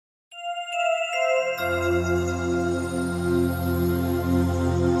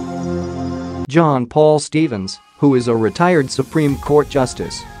John Paul Stevens, who is a retired Supreme Court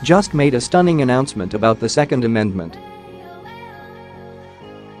justice, just made a stunning announcement about the Second Amendment.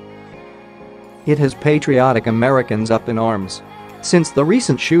 It has patriotic Americans up in arms. Since the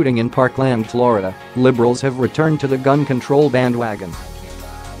recent shooting in Parkland, Florida, liberals have returned to the gun control bandwagon.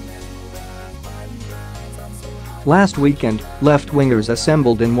 Last weekend, left-wingers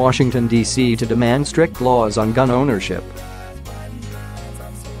assembled in Washington, D.C. to demand strict laws on gun ownership.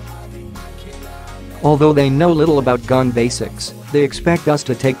 Although they know little about gun basics, they expect us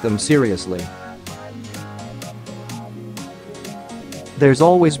to take them seriously. There's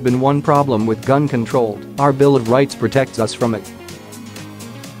always been one problem with gun control: our Bill of Rights protects us from it.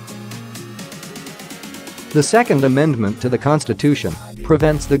 The Second Amendment to the Constitution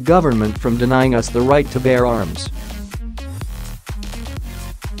prevents the government from denying us the right to bear arms.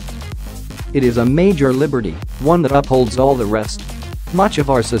 It is a major liberty, one that upholds all the rest. Much of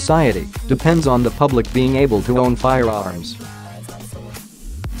our society depends on the public being able to own firearms.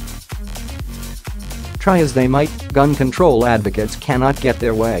 Try as they might, gun control advocates cannot get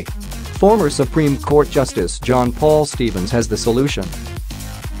their way. Former Supreme Court Justice John Paul Stevens has the solution.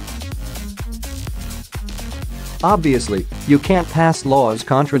 Obviously, you can't pass laws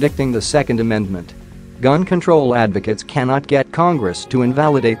contradicting the Second Amendment. Gun control advocates cannot get Congress to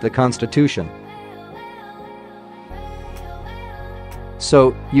invalidate the Constitution.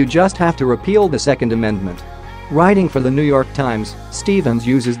 So, you just have to repeal the Second Amendment. Writing for the New York Times, Stevens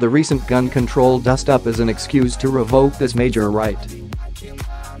uses the recent gun control dust-up as an excuse to revoke this major right.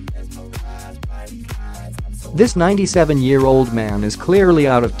 This 97-year-old man is clearly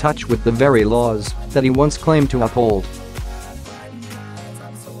out of touch with the very laws that he once claimed to uphold.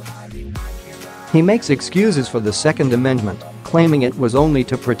 He makes excuses for the Second Amendment, claiming it was only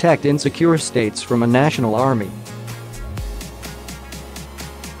to protect insecure states from a national army.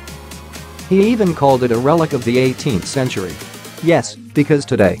 He even called it a relic of the 18th century. Yes, because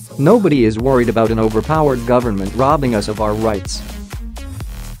today, nobody is worried about an overpowered government robbing us of our rights.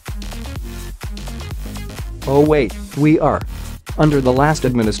 Oh wait, we are. Under the last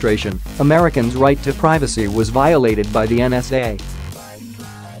administration, Americans' right to privacy was violated by the NSA.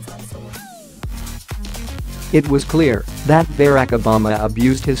 It was clear that Barack Obama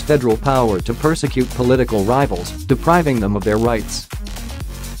abused his federal power to persecute political rivals, depriving them of their rights.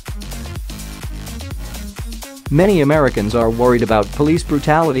 Many Americans are worried about police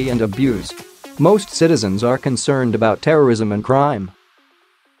brutality and abuse. Most citizens are concerned about terrorism and crime.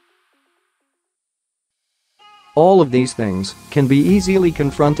 All of these things can be easily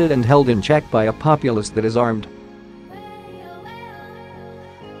confronted and held in check by a populace that is armed.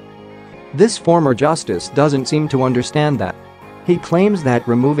 This former justice doesn't seem to understand that. He claims that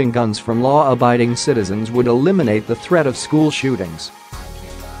removing guns from law-abiding citizens would eliminate the threat of school shootings.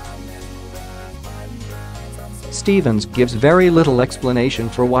 Stevens gives very little explanation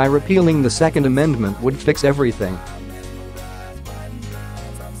for why repealing the Second Amendment would fix everything.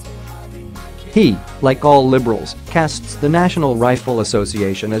 He, like all liberals, casts the National Rifle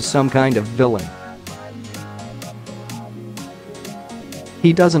Association as some kind of villain.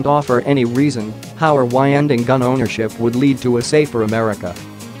 He doesn't offer any reason how or why ending gun ownership would lead to a safer America.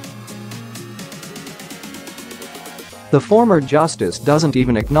 The former justice doesn't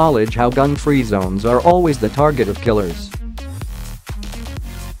even acknowledge how gun-free zones are always the target of killers.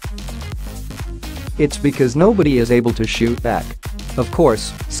 It's because nobody is able to shoot back. Of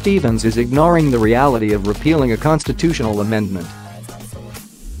course, Stevens is ignoring the reality of repealing a constitutional amendment.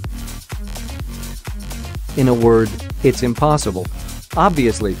 In a word, it's impossible.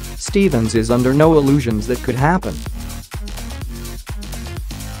 Obviously, Stevens is under no illusions that could happen.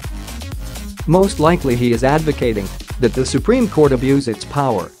 Most likely he is advocating that the Supreme Court abuse its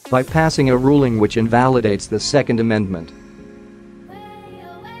power by passing a ruling which invalidates the Second Amendment.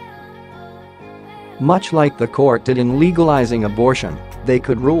 Much like the court did in legalizing abortion, they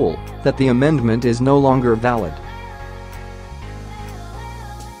could rule that the amendment is no longer valid.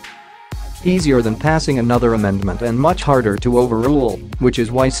 Easier than passing another amendment and much harder to overrule, which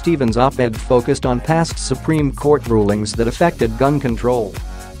is why Stevens' op-ed focused on past Supreme Court rulings that affected gun control.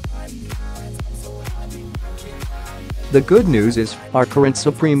 The good news is, our current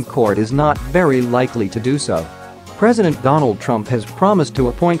Supreme Court is not very likely to do so. President Donald Trump has promised to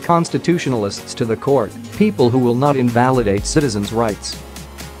appoint constitutionalists to the court, people who will not invalidate citizens' rights.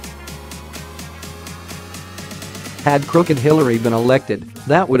 Had crooked Hillary been elected,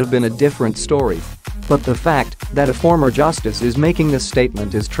 that would have been a different story. But the fact that a former justice is making this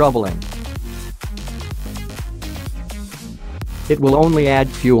statement is troubling. It will only add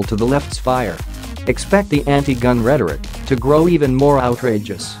fuel to the left's fire. Expect the anti-gun rhetoric to grow even more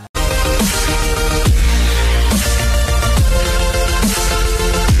outrageous.